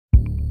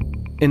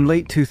In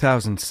late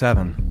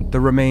 2007, the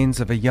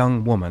remains of a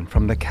young woman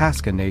from the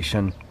Kaska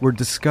Nation were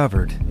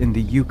discovered in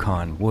the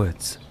Yukon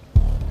woods.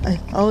 I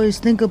always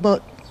think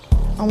about,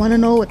 I want to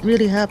know what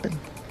really happened.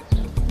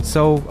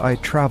 So I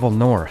travel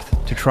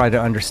north to try to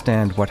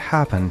understand what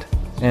happened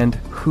and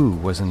who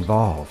was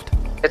involved.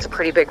 It's a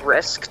pretty big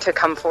risk to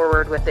come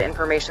forward with the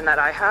information that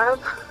I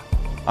have.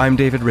 I'm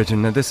David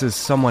Ridgen, and this is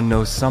Someone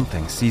Knows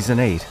Something,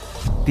 Season 8,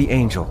 The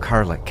Angel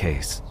Carlick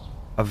Case.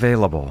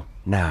 Available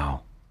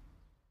now.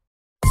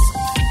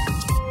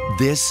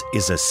 This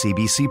is a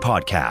CBC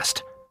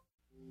podcast.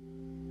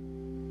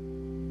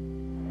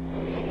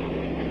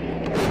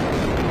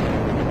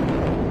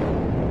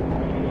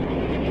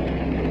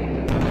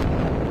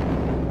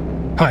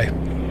 Hi,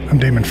 I'm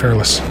Damon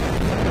Fairless.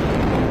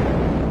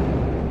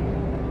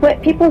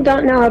 What people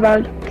don't know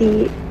about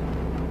the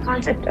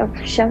concept of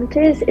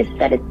shelters is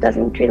that it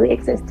doesn't really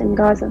exist in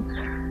Gaza.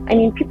 I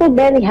mean, people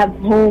barely have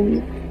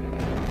homes.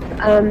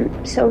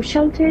 So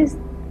shelters,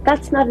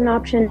 that's not an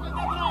option.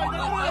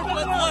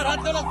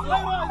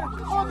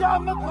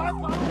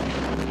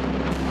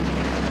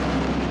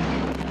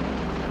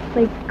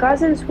 Like,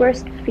 Gaza's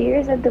worst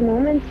fears at the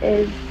moment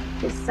is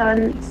the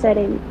sun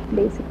setting,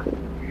 basically.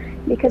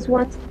 Because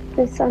once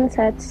the sun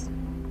sets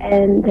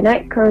and the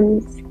night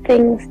comes,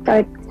 things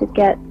start to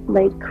get,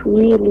 like,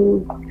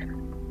 really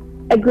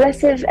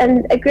aggressive.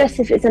 And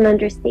aggressive is an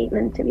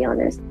understatement, to be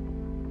honest.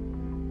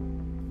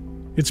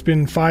 It's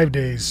been 5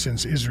 days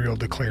since Israel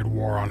declared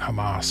war on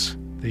Hamas,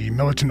 the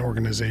militant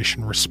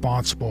organization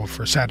responsible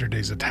for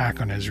Saturday's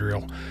attack on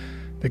Israel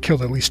that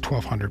killed at least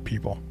 1,200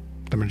 people,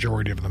 the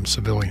majority of them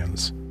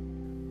civilians.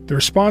 The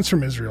response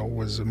from Israel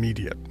was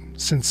immediate.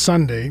 Since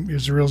Sunday,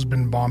 Israel's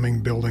been bombing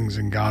buildings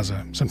in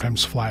Gaza,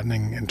 sometimes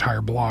flattening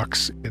entire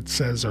blocks it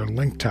says are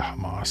linked to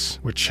Hamas,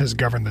 which has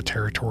governed the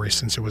territory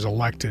since it was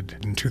elected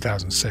in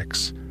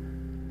 2006.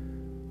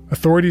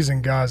 Authorities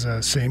in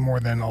Gaza say more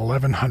than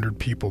 1,100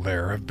 people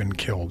there have been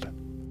killed.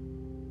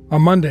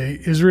 On Monday,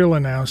 Israel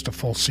announced a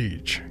full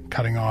siege,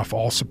 cutting off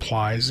all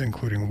supplies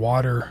including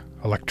water,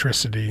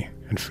 electricity,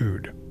 and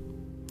food.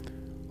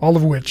 All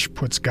of which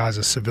puts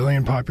Gaza's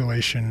civilian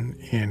population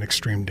in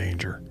extreme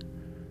danger.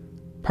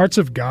 Parts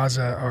of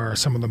Gaza are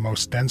some of the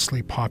most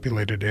densely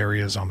populated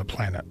areas on the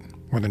planet.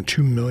 More than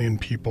 2 million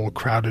people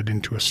crowded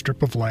into a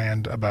strip of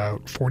land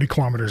about 40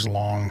 kilometers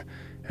long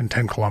and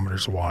 10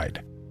 kilometers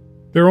wide.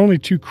 There are only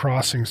 2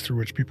 crossings through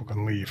which people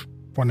can leave,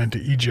 one into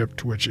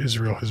Egypt, which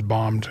Israel has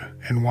bombed,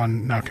 and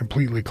one now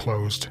completely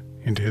closed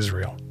into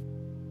Israel.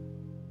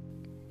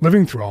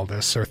 Living through all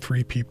this are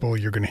 3 people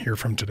you're going to hear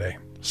from today,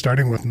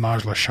 starting with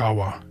Najla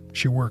Shawa.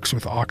 She works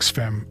with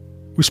Oxfam.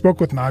 We spoke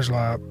with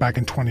Najla back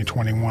in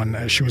 2021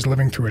 as she was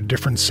living through a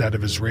different set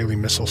of Israeli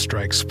missile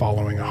strikes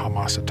following a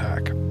Hamas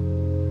attack.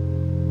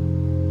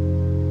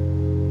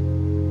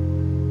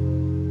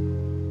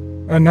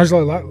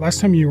 Najla,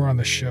 last time you were on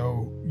the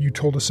show, you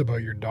told us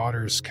about your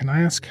daughters. Can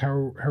I ask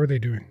how are they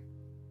doing?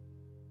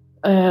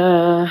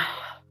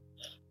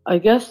 I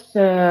guess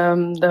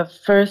the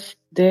first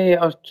day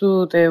or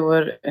 2 they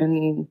were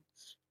in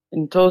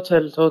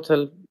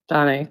total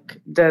panic.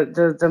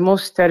 The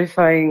most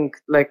terrifying,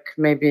 like,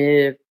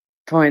 maybe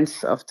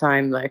points of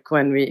time, like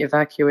when we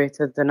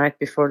evacuated the night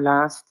before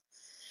last,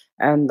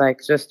 and like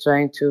just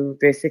trying to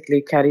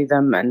basically carry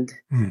them and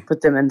put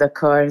them in the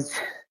cars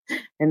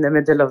in the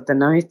middle of the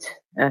night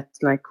at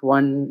like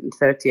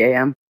 1:30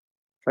 a.m.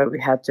 where we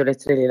had to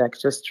literally like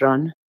just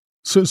run.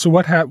 So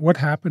what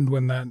happened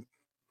when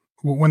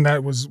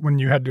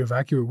you had to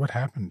evacuate? What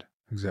happened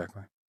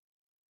exactly?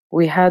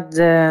 We had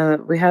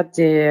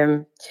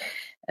the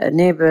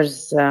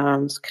neighbors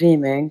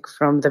screaming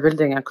from the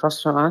building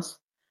across from us,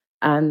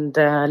 and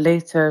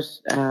later,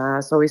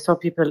 so we saw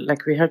people,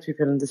 like we heard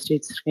people in the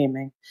streets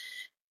screaming,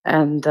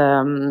 and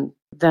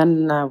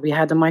then we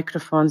had a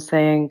microphone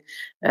saying,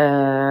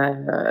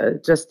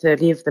 just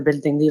leave the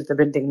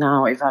building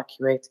now,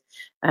 evacuate,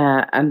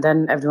 and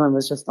then everyone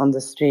was just on the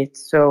street.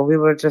 So we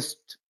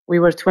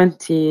were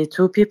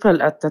 22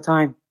 people at the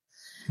time,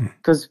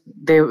 because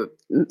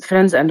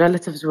friends and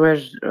relatives were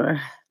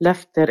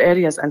left their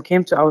areas and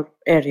came to our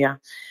area.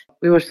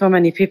 We were so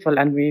many people,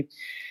 and it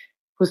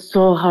was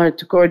so hard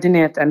to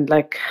coordinate and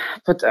like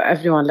put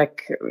everyone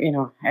like, you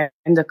know,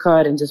 in the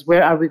car and just,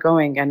 where are we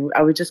going? And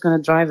are we just going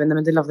to drive in the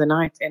middle of the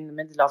night, in the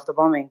middle of the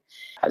bombing?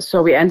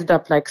 So we ended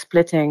up like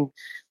splitting.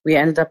 We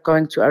ended up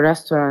going to a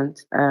restaurant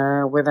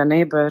with a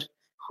neighbor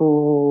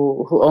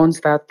who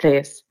owns that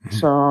place. Mm-hmm.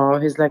 So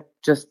he's like,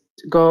 just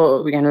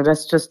go, you know,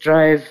 let's just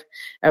drive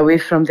away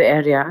from the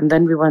area. And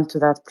then we went to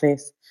that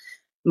place.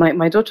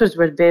 My daughters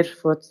were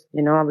barefoot,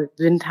 you know, we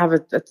didn't have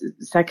a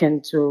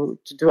second to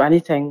do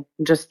anything,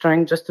 just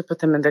trying just to put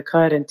them in the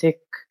car and take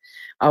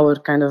our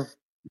kind of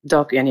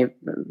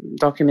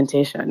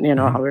documentation, you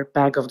know, our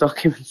bag of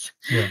documents.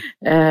 Yeah.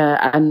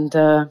 And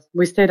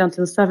we stayed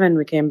until 7.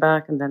 We came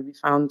back, and then we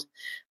found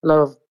a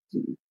lot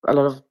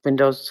of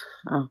windows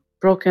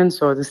broken,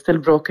 so they're still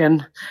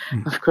broken.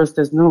 Of course,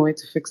 there's no way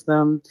to fix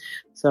them.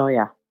 So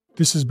yeah.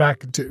 This is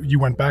you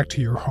went back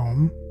to your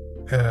home,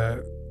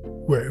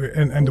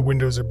 and the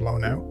windows are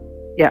blown out?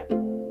 Yeah.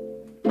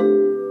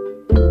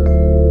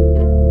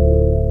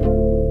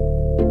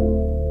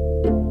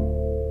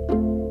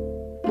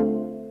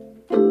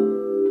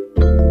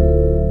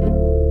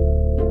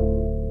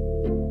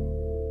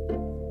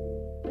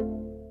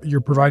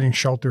 you're providing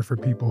shelter for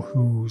people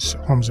whose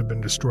homes have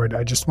been destroyed.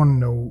 I just want to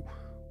know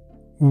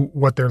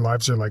what their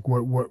lives are like.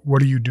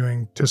 What are you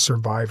doing to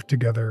survive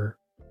together?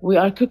 We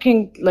are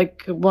cooking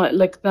like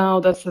now.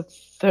 That's the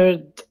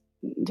third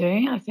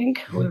day, I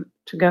think, we're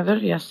together.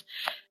 Yes,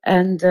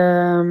 and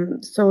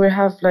so we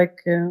have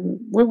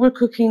we're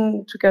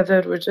cooking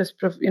together. We're just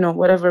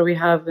whatever we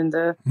have in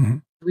the. Mm-hmm.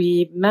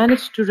 We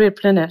managed to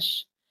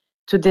replenish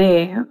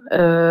today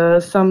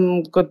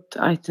some good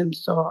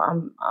items, so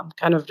I'm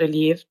kind of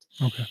relieved.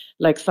 Okay.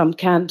 Like some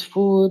canned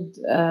food.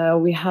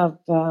 We have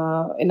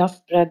enough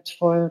bread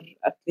for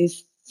at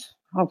least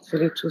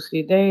hopefully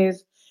 2-3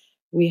 days.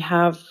 We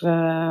have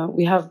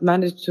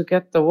managed to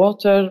get the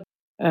water,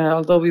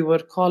 although we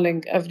were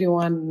calling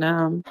everyone,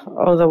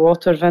 all the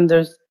water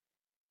vendors,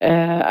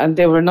 and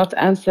they were not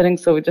answering.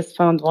 So we just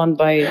found one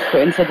by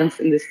coincidence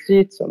in the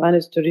street. So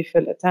managed to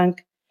refill a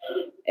tank.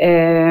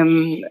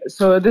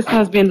 So this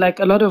has been like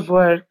a lot of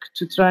work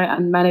to try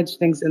and manage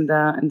things in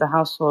the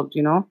household,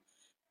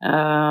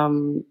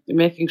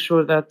 making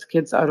sure that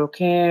kids are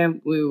okay.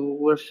 We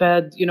were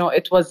fed.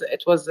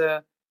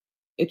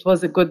 It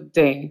was a good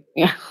day.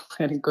 Yeah,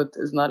 very good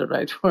is not a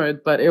right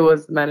word, but it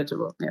was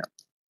manageable. Yeah.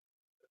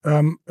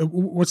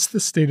 What's the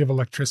state of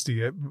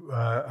electricity?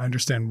 I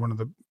understand one of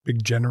the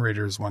big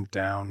generators went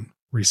down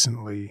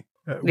recently.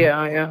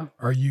 Yeah.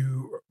 Are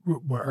you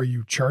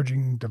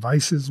charging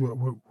devices?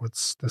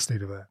 What's the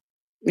state of that?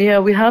 Yeah,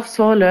 we have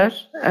solar,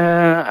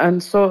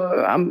 and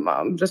so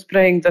I'm just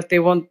praying that they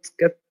won't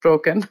get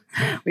broken.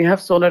 We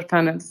have solar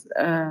panels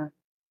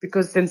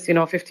because since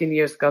 15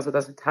 years Gaza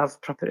doesn't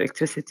have proper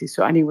electricity.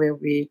 So anyway,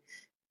 we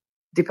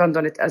depend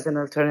on it as an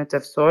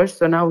alternative source.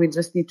 So now we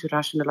just need to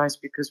rationalize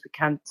because we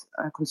can't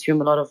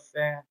consume a lot of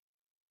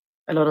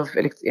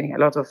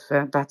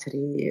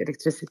battery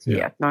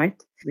electricity at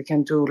night. We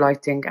can do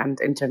lighting and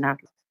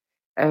internet.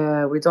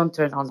 We don't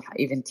turn on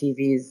even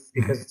TVs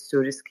because it's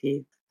too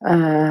risky.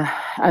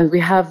 And we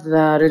have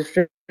the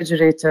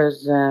refrigerator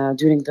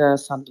during the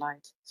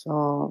sunlight.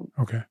 So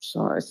okay.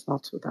 So it's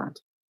not too bad.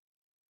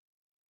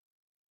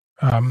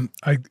 I'm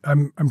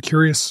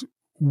curious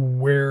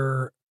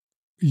where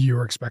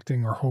you're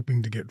expecting or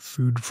hoping to get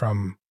food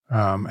from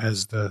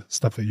as the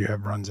stuff that you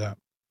have runs out.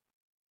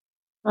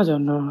 I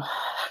don't know.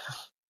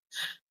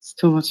 It's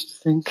too much to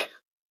think.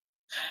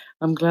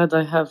 I'm glad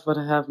I have what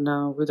I have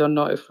now. We don't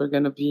know if we're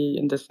going to be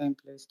in the same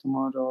place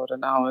tomorrow or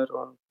an hour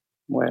or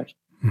where,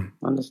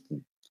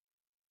 honestly.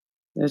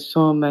 There's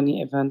so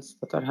many events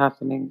that are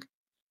happening.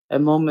 A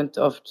moment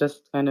of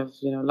just kind of,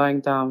 lying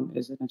down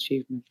is an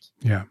achievement.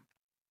 Yeah.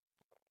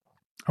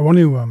 I want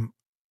to,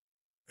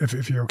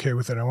 if you're okay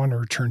with it, I want to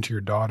return to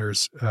your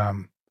daughters.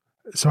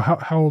 So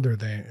how old are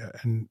they?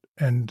 And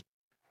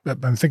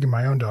I'm thinking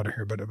my own daughter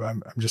here, but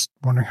I'm just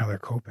wondering how they're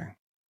coping.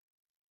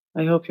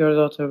 I hope your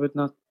daughter would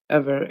not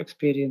ever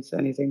experience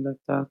anything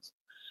like that.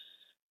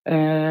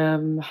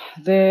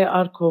 They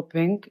are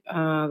coping.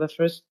 The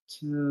first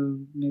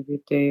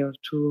maybe day or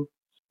two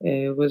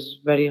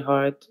was very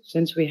hard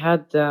since we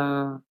had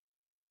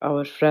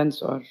our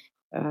friends or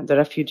the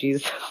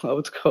refugees, I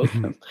would call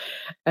them,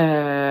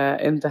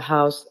 in the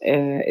house.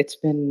 It's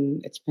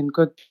been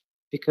good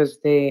because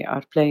they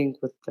are playing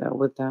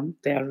with them.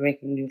 They are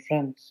making new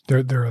friends.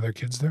 There are other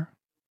kids there?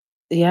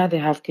 Yeah, they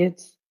have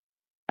kids,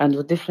 and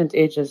with different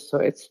ages. So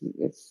it's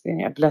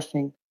a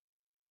blessing.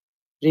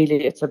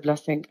 Really, it's a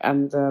blessing.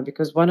 And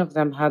because one of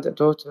them had a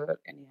daughter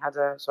and he had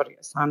a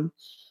son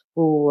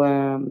who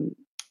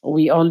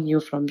we all knew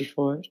from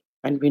before,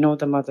 and we know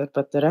the mother,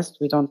 but the rest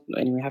we don't,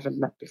 and we haven't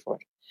met before.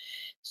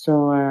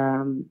 So,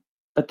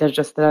 but they're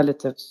just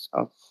relatives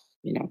of,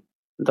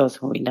 those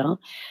who we know.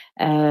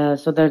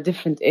 So they're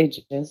different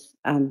ages,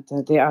 and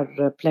they are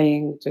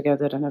playing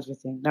together and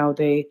everything. Now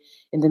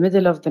in the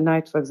middle of the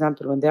night, for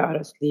example, when they are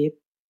asleep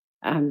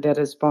and there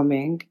is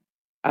bombing,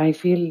 I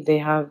feel they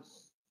have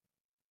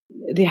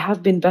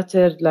been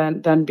better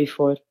than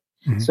before.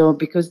 Mm-hmm. So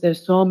because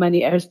there's so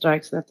many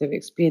airstrikes that they've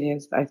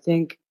experienced, I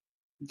think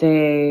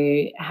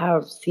they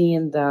have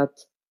seen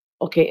that,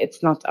 okay,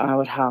 it's not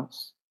our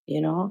house.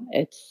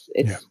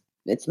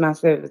 It's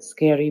massive, it's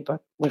scary,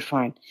 but we're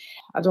fine.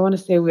 I don't want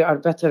to say we are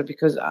better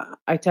because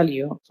I tell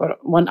you, for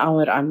 1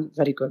 hour I'm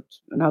very good,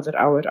 another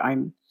hour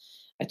I'm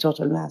a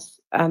total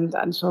mess, and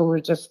so we're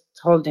just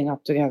holding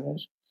up together,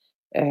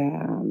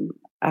 and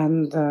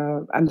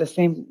the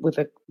same with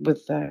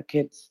the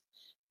kids.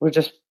 We're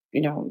just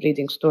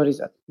reading stories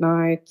at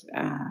night,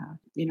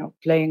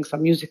 playing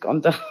some music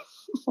on the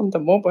on the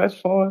mobile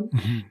phone,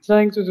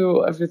 trying to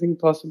do everything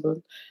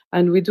possible,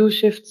 and we do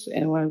shifts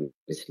while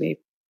we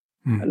sleep.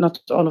 Not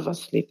all of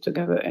us sleep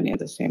together at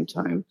the same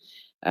time.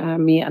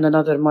 Me and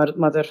another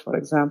mother, for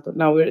example.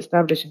 Now we're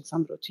establishing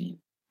some routine.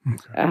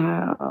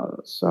 Okay.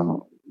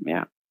 So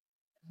they're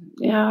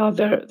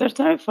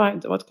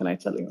terrified. What can I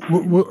tell you?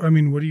 What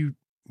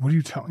are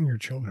you telling your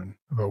children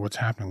about what's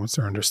happening? What's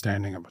their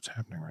understanding of what's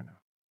happening right now?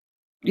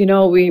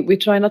 We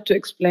try not to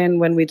explain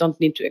when we don't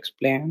need to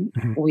explain.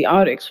 We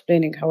are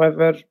explaining,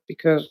 however,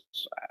 because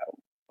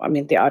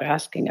they are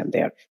asking and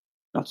they're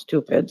not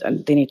stupid,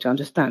 and they need to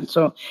understand.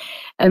 So,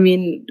 I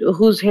mean,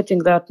 who's hitting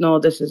that? No,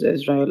 this is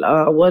Israel.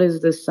 What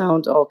is this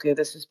sound? Okay,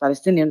 this is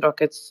Palestinian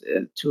rockets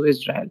to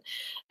Israel.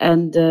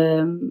 And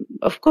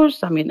of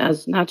course, I mean,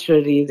 as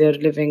naturally, they're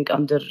living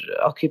under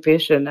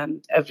occupation,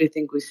 and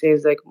everything we say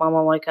is like,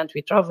 Mama, why can't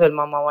we travel?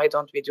 Mama, why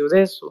don't we do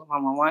this?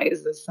 Mama, why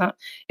is this?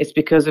 It's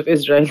because of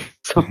Israel.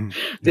 So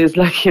there's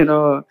like,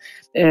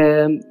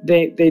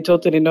 they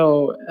totally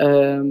know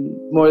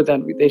more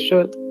than they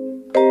should.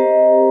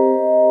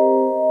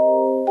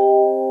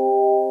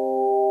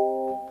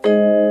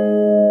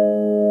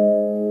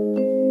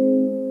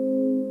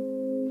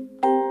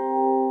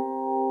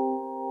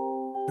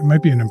 It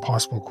might be an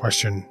impossible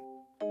question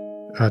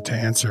to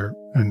answer,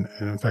 and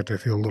in fact, I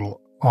feel a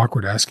little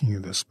awkward asking you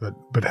this. But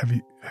have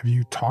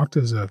you talked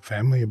as a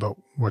family about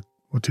what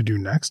to do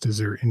next? Is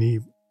there any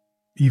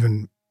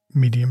even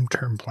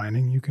medium-term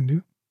planning you can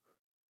do?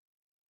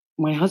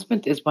 My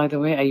husband is, by the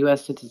way, a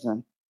U.S.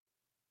 citizen.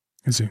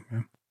 Is he?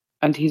 Yeah.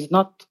 And he's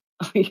not,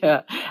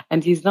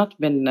 and he's not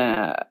been,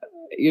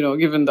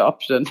 given the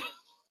option.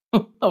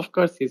 Of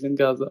course, he's in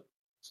Gaza.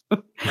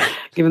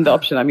 Given the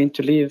option, I mean,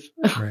 to leave.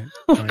 Right.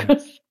 Oh, yeah.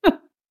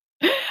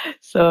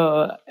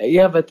 So,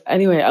 but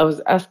anyway, I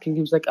was asking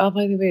him, like, by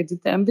the way,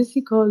 did the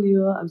embassy call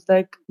you? I was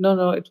like,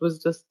 no, it was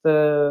just,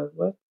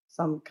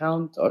 some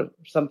count or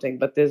something,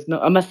 but there's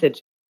a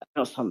message,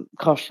 some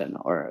caution,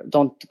 or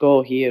don't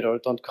go here, or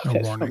don't go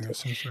there. Warning of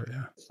some sort,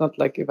 yeah. It's not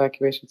like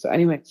evacuation. So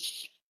anyway,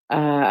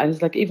 and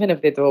it's like, even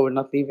if they do, we're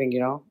not leaving,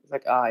 It's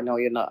like, I know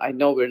you're not, I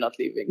know we're not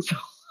leaving. So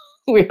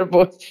we are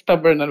both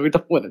stubborn and we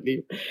don't want to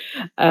leave.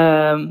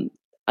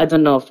 I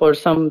don't know. For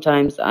some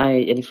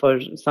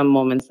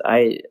moments,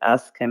 I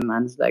ask him,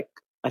 and it's like,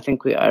 I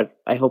think we are.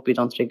 I hope we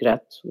don't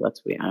regret what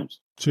we are.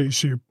 So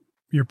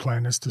your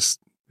plan is to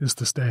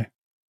stay.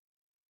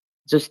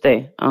 Just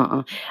stay.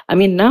 I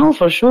mean, now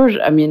for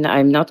sure. I mean,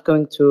 I'm not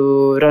going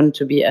to run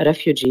to be a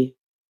refugee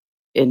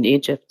in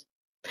Egypt.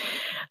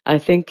 I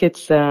think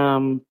it's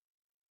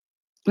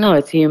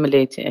it's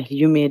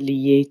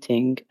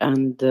humiliating,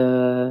 and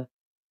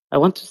I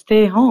want to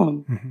stay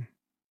home. Mm-hmm.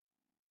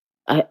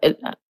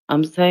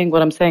 I'm saying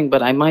what I'm saying,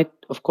 but I might,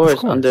 of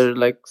course, under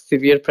like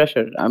severe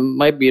pressure, I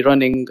might be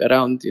running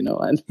around,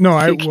 and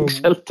seeking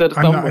shelter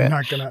somewhere.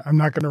 I'm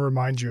not gonna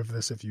remind you of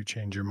this if you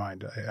change your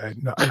mind. I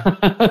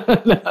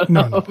understand.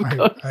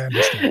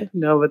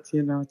 No, but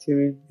you know what you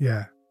mean.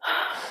 Yeah,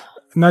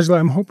 Najla,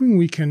 I'm hoping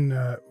we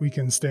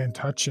can stay in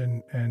touch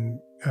and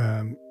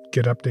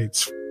get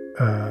updates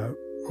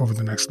over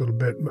the next little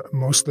bit.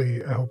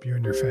 Mostly, I hope you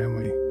and your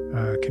family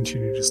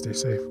continue to stay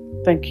safe.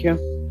 Thank you.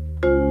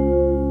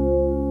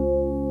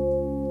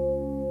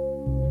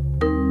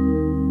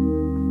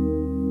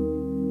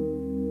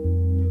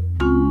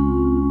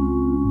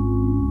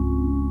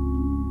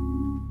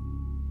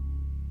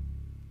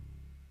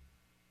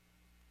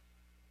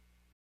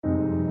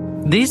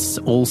 This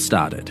all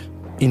started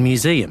in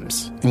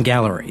museums and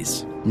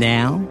galleries.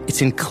 Now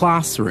it's in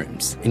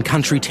classrooms, in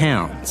country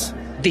towns.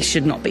 This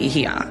should not be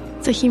here.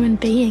 It's a human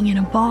being in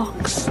a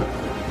box.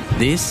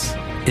 This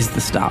is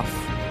the stuff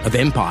of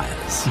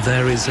empires.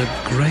 There is a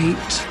great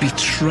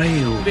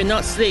betrayal. We're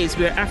not slaves,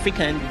 we're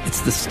African.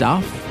 It's the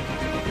stuff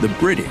the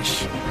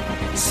British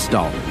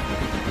stole.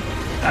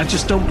 I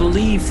just don't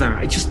believe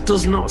that. It just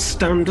does not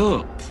stand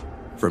up.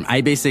 From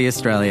ABC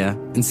Australia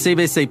and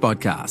CBC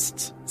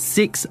Podcasts,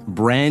 6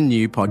 brand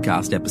new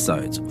podcast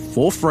episodes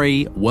for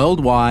free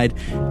worldwide,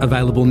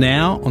 available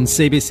now on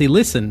CBC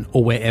Listen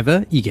or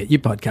wherever you get your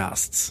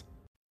podcasts.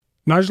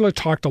 Najla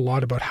talked a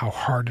lot about how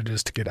hard it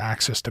is to get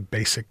access to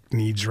basic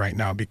needs right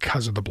now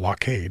because of the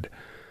blockade.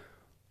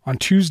 On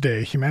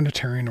Tuesday,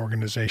 humanitarian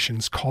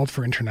organizations called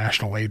for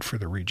international aid for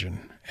the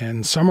region,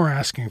 and some are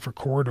asking for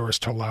corridors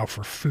to allow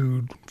for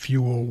food,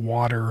 fuel,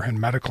 water, and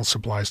medical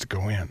supplies to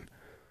go in.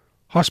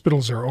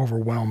 Hospitals are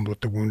overwhelmed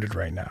with the wounded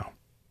right now.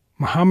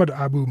 Mohammed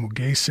Abu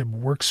Mugaisib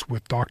works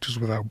with Doctors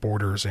Without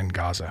Borders in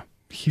Gaza.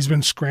 He's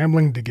been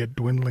scrambling to get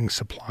dwindling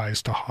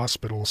supplies to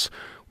hospitals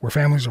where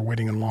families are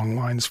waiting in long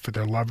lines for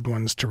their loved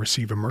ones to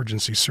receive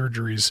emergency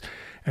surgeries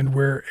and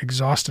where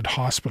exhausted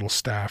hospital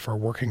staff are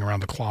working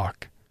around the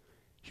clock.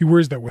 He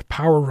worries that with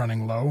power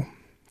running low,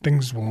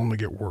 things will only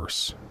get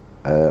worse.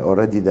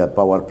 Already the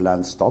power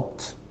plant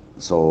stopped,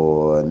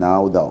 so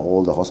now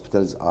all the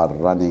hospitals are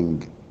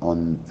running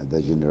on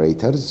the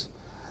generators,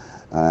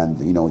 and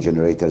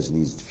generators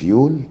need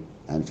fuel,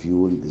 and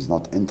fuel is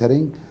not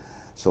entering.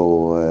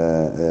 So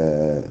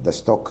the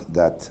stock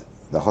that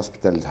the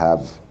hospitals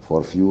have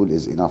for fuel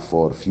is enough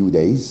for a few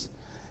days.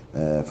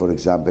 For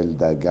example,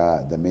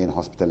 the main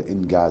hospital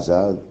in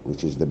Gaza,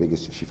 which is the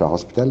biggest Shifa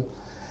hospital,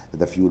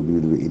 the fuel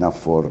will be enough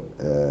for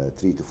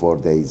 3 to 4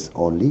 days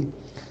only.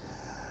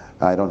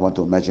 I don't want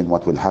to imagine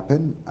what will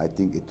happen. I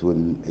think it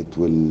will.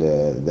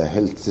 The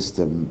health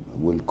system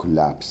will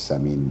collapse. I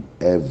mean,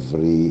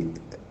 every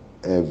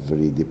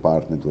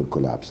department will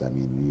collapse. I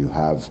mean, you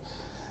have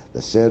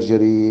the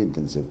surgery,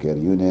 intensive care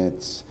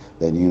units,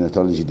 the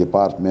neonatology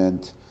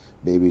department.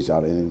 Babies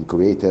are in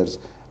incubators.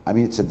 I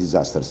mean, it's a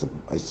disaster.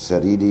 It's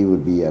really will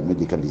be a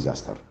medical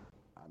disaster.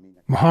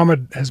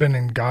 Mohammed has been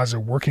in Gaza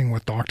working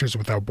with Doctors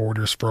Without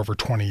Borders for over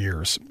 20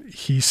 years.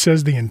 He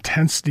says the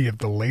intensity of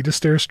the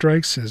latest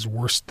airstrikes is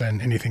worse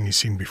than anything he's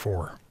seen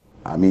before.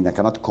 I mean, I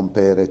cannot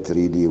compare it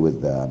really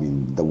with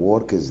the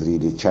work is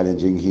really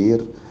challenging here,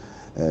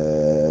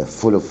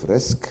 full of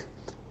risk.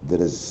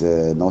 There is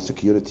no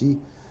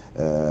security.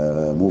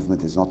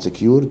 Movement is not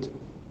secured.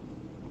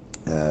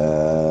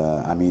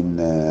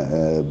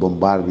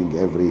 Bombarding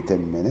every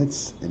 10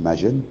 minutes,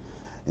 imagine.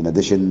 In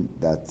addition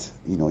that,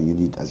 you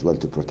need as well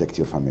to protect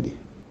your family.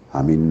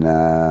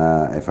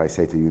 If I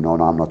say to you, no,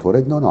 I'm not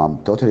worried. No,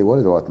 I'm totally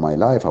worried about my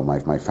life,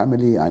 about my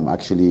family. I'm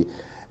actually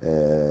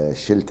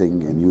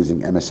sheltering and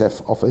using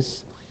MSF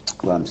office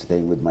where I'm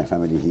staying with my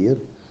family here.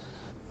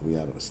 We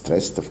are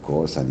stressed, of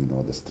course, and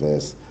the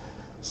stress.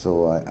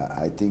 So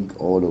I think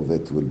all of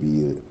it will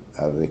be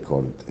a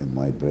record in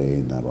my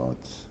brain about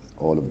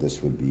all of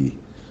this will be,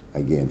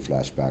 again,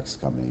 flashbacks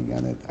coming.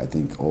 And I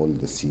think all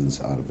the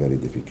scenes are very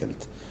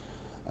difficult.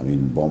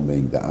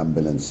 Bombing the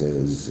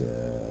ambulances,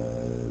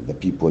 the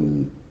people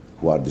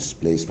who are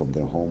displaced from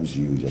their homes.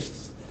 You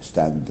just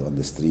stand on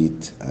the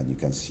street and you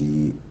can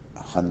see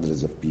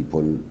hundreds of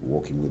people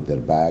walking with their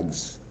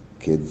bags,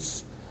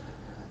 kids.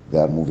 They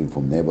are moving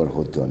from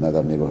neighborhood to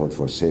another neighborhood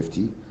for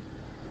safety.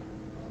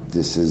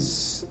 This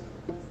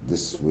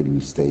will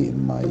stay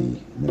in my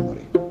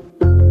memory.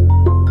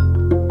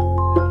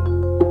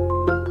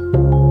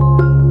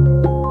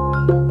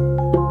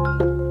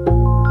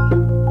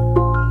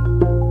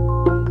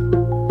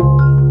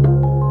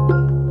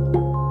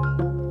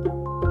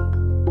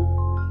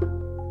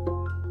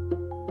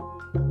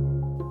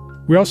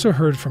 We also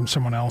heard from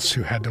someone else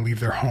who had to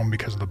leave their home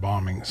because of the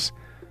bombings.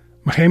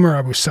 Mahamer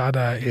Abu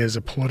Sada is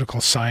a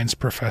political science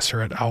professor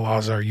at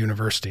Al-Azhar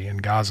University in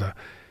Gaza.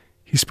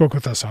 He spoke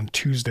with us on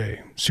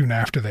Tuesday, soon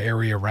after the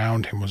area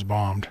around him was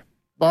bombed.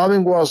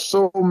 Bombing was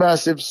so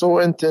massive, so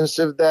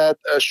intensive that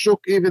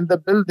shook even the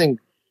building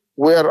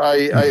where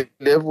I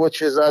live,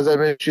 which is, as I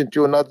mentioned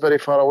to you, not very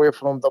far away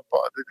from the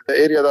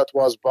area that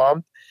was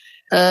bombed.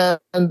 And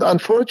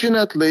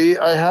unfortunately,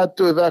 I had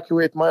to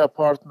evacuate my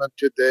apartment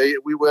today.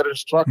 We were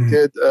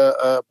instructed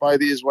by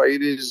the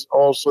Israelis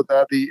also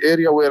that the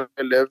area where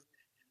I live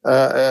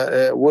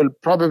will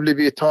probably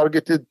be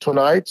targeted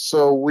tonight.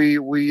 So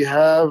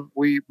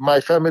my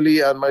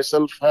family and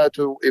myself had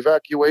to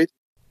evacuate.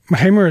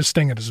 Mahamer is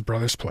staying at his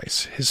brother's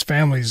place. His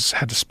families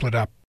had to split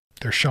up.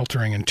 They're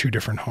sheltering in 2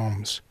 different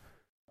homes.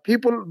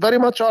 People very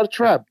much are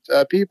trapped.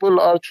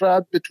 People are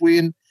trapped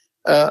between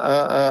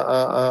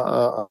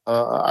a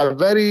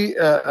very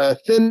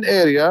thin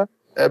area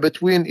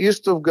between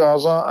east of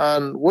Gaza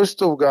and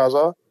west of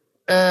Gaza.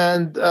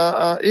 And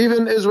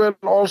even Israel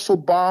also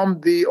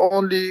bombed the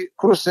only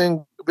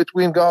crossing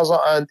between Gaza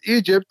and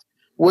Egypt,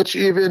 which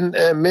even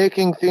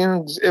making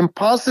things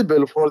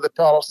impossible for the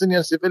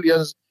Palestinian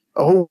civilians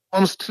who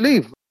wants to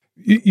leave.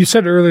 You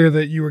said earlier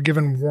that you were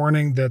given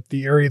warning that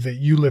the area that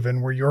you live in,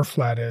 where your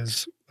flat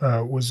is,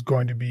 was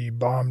going to be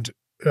bombed.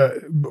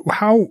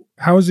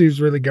 How is the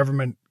Israeli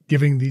government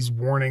giving these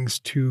warnings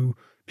to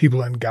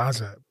people in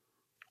Gaza?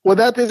 Well,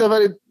 that is a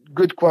very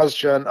good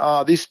question.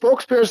 The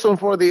spokesperson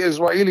for the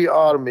Israeli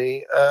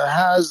army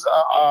has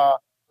a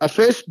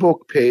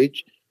Facebook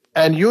page,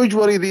 and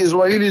usually the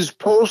Israelis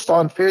post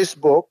on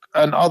Facebook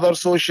and other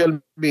social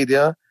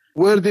media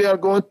where they are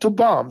going to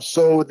bomb.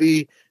 So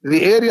the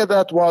area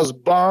that was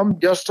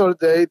bombed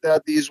yesterday,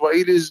 that the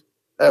Israelis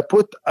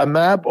put a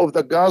map of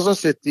the Gaza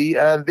city,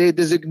 and they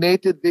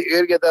designated the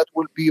area that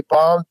will be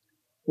bombed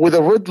with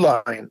a red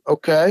line.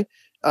 Okay,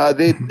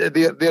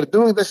 they're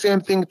doing the same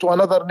thing to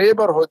another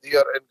neighborhood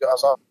here in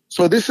Gaza.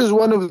 So this is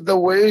one of the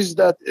ways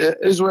that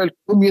Israel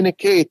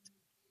communicate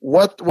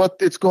what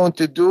it's going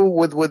to do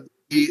with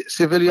the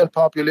civilian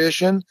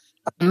population.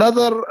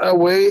 Another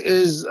way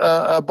is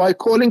by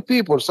calling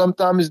people.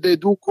 Sometimes they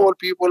do call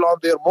people on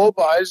their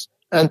mobiles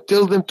and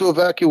tell them to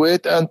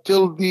evacuate, and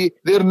tell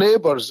their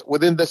neighbors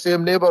within the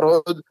same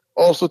neighborhood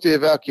also to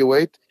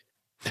evacuate.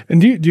 And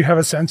do you have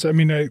a sense?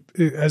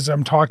 As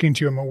I'm talking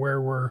to you, I'm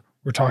aware we're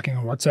talking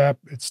on WhatsApp.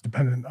 It's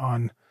dependent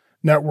on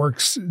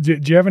networks.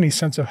 Do you have any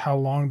sense of how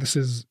long this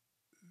is,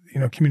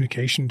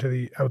 communication to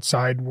the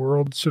outside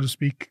world, so to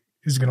speak,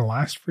 is going to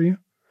last for you?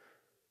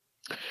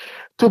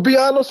 To be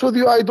honest with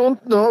you, I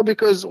don't know,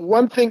 because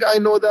one thing I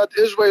know that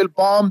Israel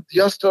bombed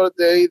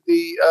yesterday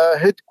the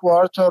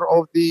headquarters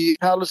of the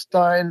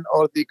Palestine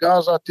or the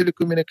Gaza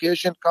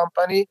telecommunication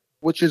company,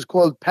 which is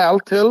called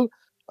Paltel.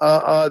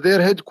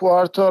 Their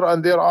headquarters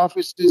and their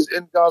offices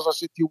in Gaza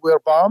City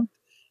were bombed.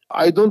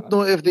 I don't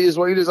know if the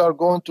Israelis are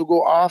going to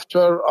go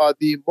after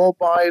the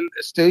mobile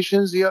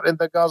stations here in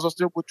the Gaza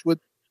Strip, which would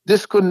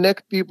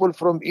disconnect people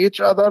from each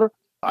other.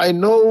 I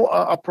know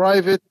a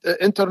private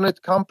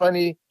internet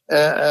company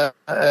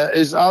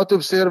is out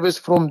of service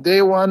from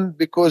day one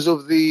because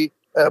of the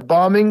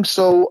bombing.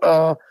 So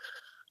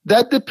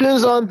that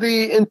depends on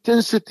the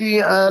intensity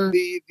and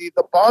the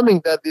bombing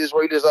that the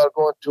Israelis are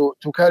going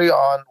to carry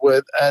on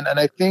with. And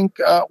I think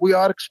we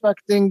are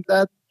expecting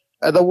that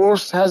the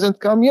worst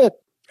hasn't come yet.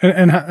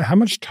 And how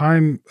much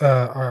time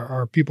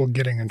are people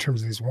getting in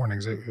terms of these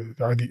warnings?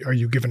 Are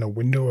you given a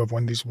window of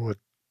when these will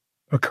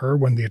occur,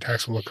 when the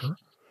attacks will occur?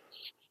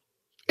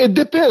 It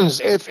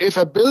depends. If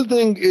a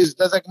building is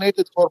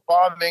designated for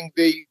bombing,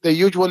 they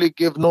usually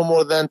give no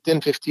more than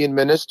 10-15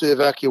 minutes to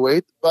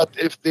evacuate. But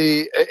if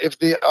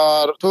they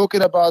are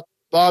talking about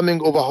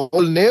bombing of a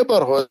whole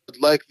neighborhood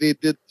like they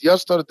did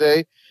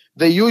yesterday,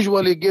 they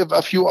usually give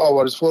a few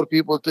hours for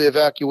people to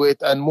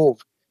evacuate and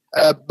move.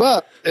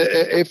 But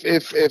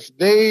if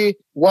they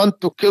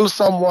want to kill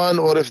someone,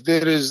 or if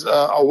there is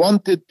a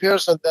wanted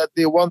person that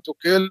they want to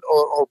kill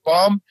or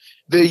bomb,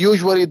 they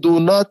usually do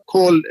not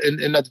call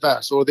in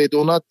advance, or they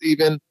do not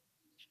even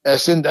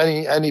send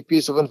any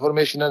piece of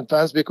information in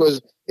advance,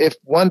 because if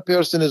one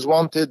person is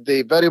wanted,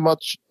 they very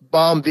much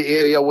bomb the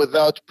area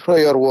without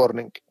prior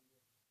warning.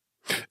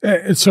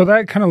 So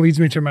that kind of leads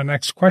me to my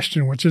next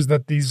question, which is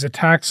that these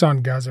attacks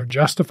on Gaza are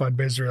justified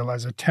by Israel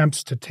as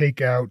attempts to take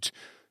out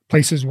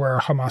places where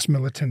Hamas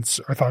militants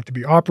are thought to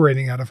be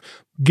operating out of.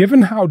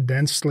 Given how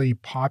densely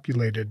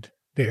populated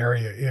the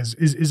area is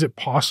it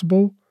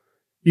possible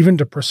even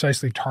to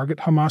precisely target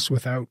Hamas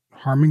without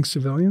harming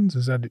civilians?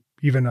 Is that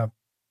even a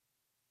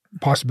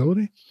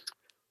possibility?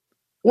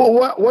 Well,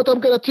 what I'm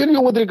going to tell you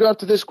with regard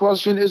to this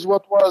question is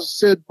what was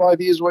said by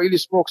the Israeli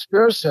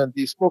spokesperson.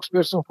 The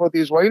spokesperson for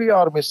the Israeli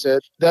army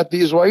said that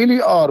the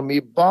Israeli army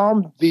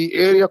bombed the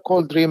area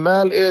called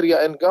Rimal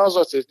area in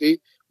Gaza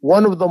City,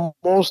 one of the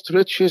most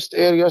richest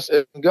areas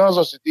in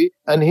Gaza City.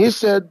 And he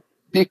said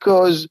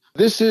because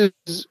this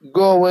is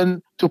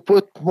going to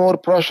put more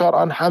pressure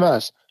on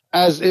Hamas,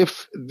 as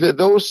if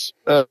those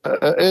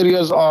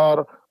areas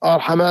are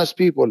Hamas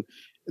people.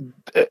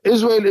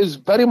 Israel is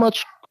very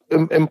much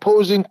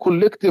imposing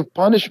collective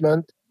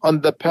punishment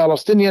on the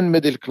Palestinian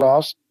middle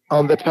class,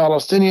 on the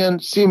Palestinian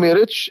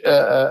semi-rich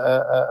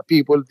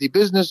people, the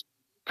business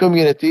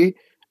community,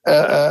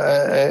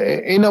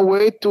 in a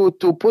way to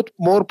put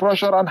more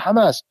pressure on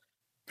Hamas.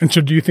 And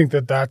so, do you think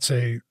that that's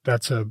a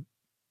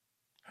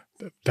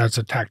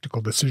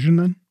tactical decision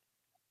then?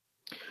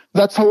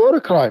 That's a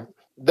war crime.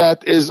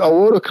 That is a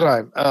war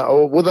crime.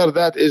 Or whether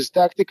that is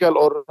tactical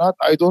or not,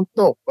 I don't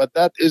know. But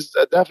that is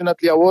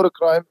definitely a war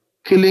crime,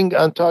 killing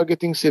and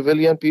targeting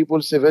civilian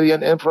people,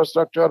 civilian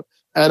infrastructure,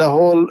 and a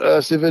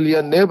whole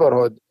civilian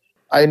neighborhood.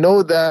 I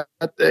know that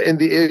in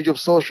the age of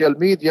social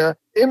media,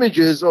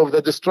 images of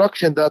the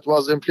destruction that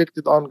was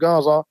inflicted on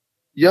Gaza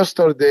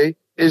yesterday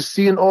is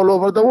seen all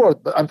over the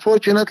world. But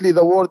unfortunately,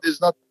 the world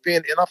is not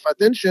paying enough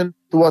attention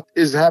to what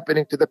is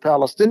happening to the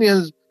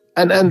Palestinians.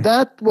 And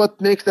that's what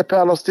makes the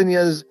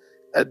Palestinians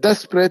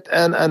desperate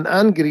and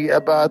angry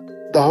about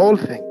the whole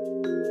thing.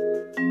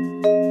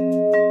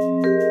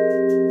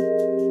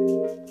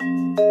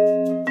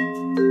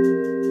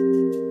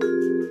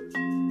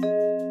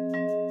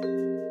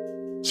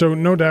 So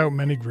no doubt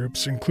many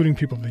groups, including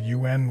people at the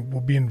UN,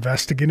 will be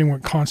investigating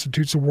what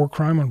constitutes a war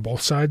crime on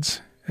both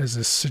sides as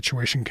this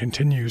situation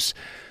continues.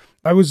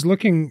 I was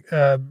looking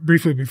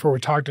briefly before we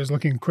talked, I was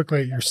looking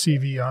quickly at your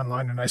CV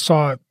online, and I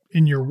saw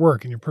in your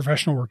work, in your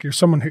professional work, you're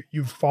someone who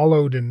you've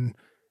followed and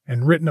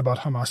written about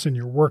Hamas in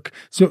your work.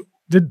 So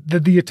did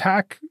the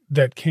attack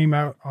that came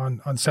out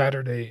on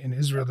Saturday in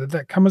Israel, did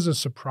that come as a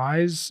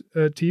surprise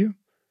to you?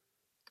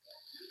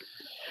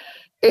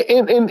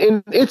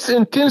 In its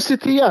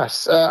intensity,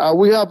 yes.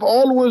 We have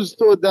always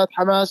thought that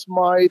Hamas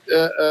might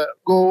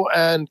go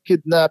and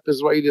kidnap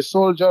Israeli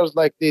soldiers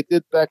like they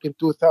did back in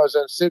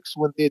 2006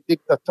 when they dig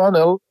the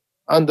tunnel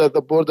under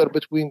the border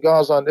between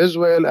Gaza and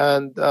Israel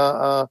and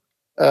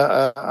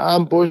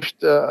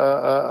ambushed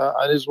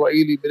an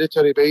Israeli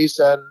military base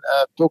and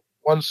took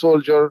one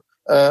soldier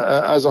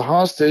as a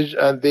hostage,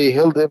 and they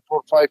held him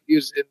for 5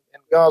 years in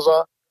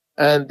Gaza.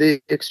 And they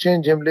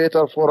exchanged him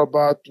later for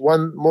about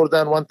more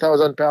than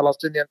 1,000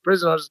 Palestinian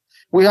prisoners.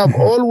 We have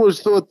always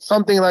thought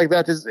something like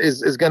that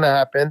is going to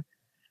happen.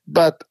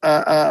 But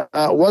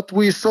what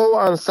we saw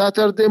on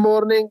Saturday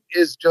morning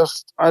is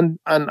just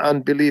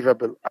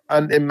unbelievable,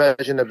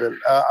 unimaginable.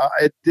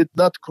 It did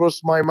not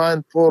cross my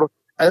mind for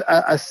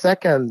a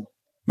second.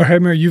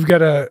 Amir, you've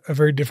got a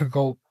very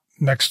difficult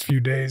next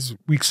few days,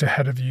 weeks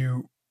ahead of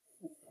you.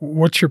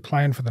 What's your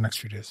plan for the next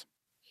few days?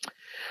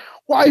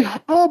 Well, I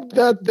hope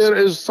that there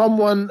is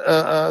someone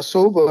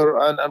sober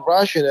and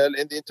rational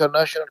in the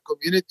international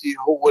community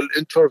who will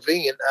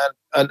intervene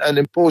and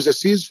impose a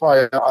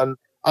ceasefire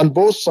on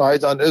both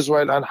sides, on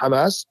Israel and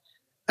Hamas,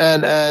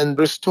 and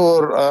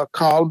restore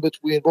calm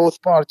between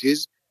both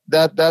parties.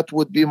 That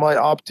would be my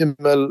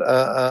optimal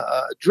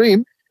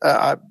dream.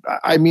 I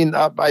mean,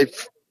 I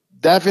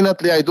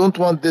don't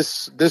want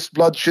this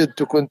bloodshed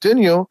to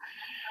continue.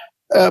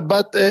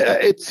 But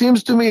it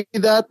seems to me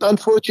that,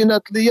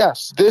 unfortunately,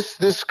 yes,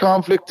 this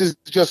conflict is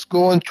just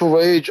going to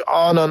rage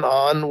on and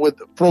on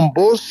from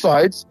both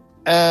sides,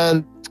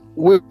 and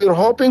we're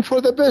hoping for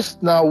the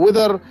best. Now,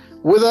 whether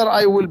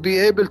I will be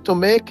able to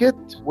make it,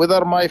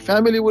 whether my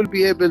family will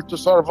be able to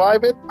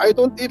survive it, I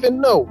don't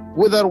even know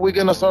whether we're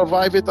going to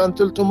survive it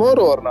until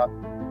tomorrow or not.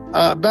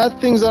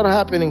 Bad things are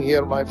happening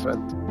here, my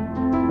friend.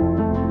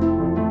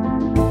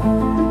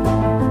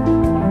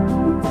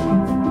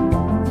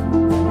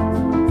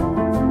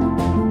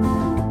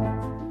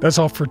 That's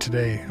all for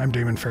today. I'm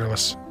Damon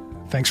Fairless.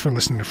 Thanks for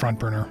listening to Front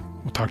Burner.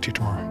 We'll talk to you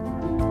tomorrow.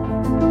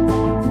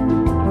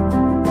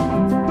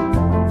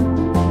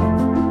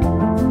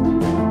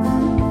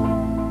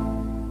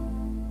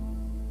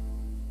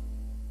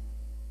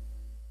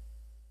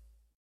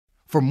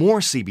 For more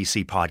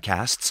CBC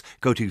podcasts,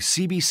 go to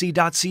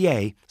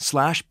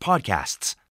cbc.ca/podcasts.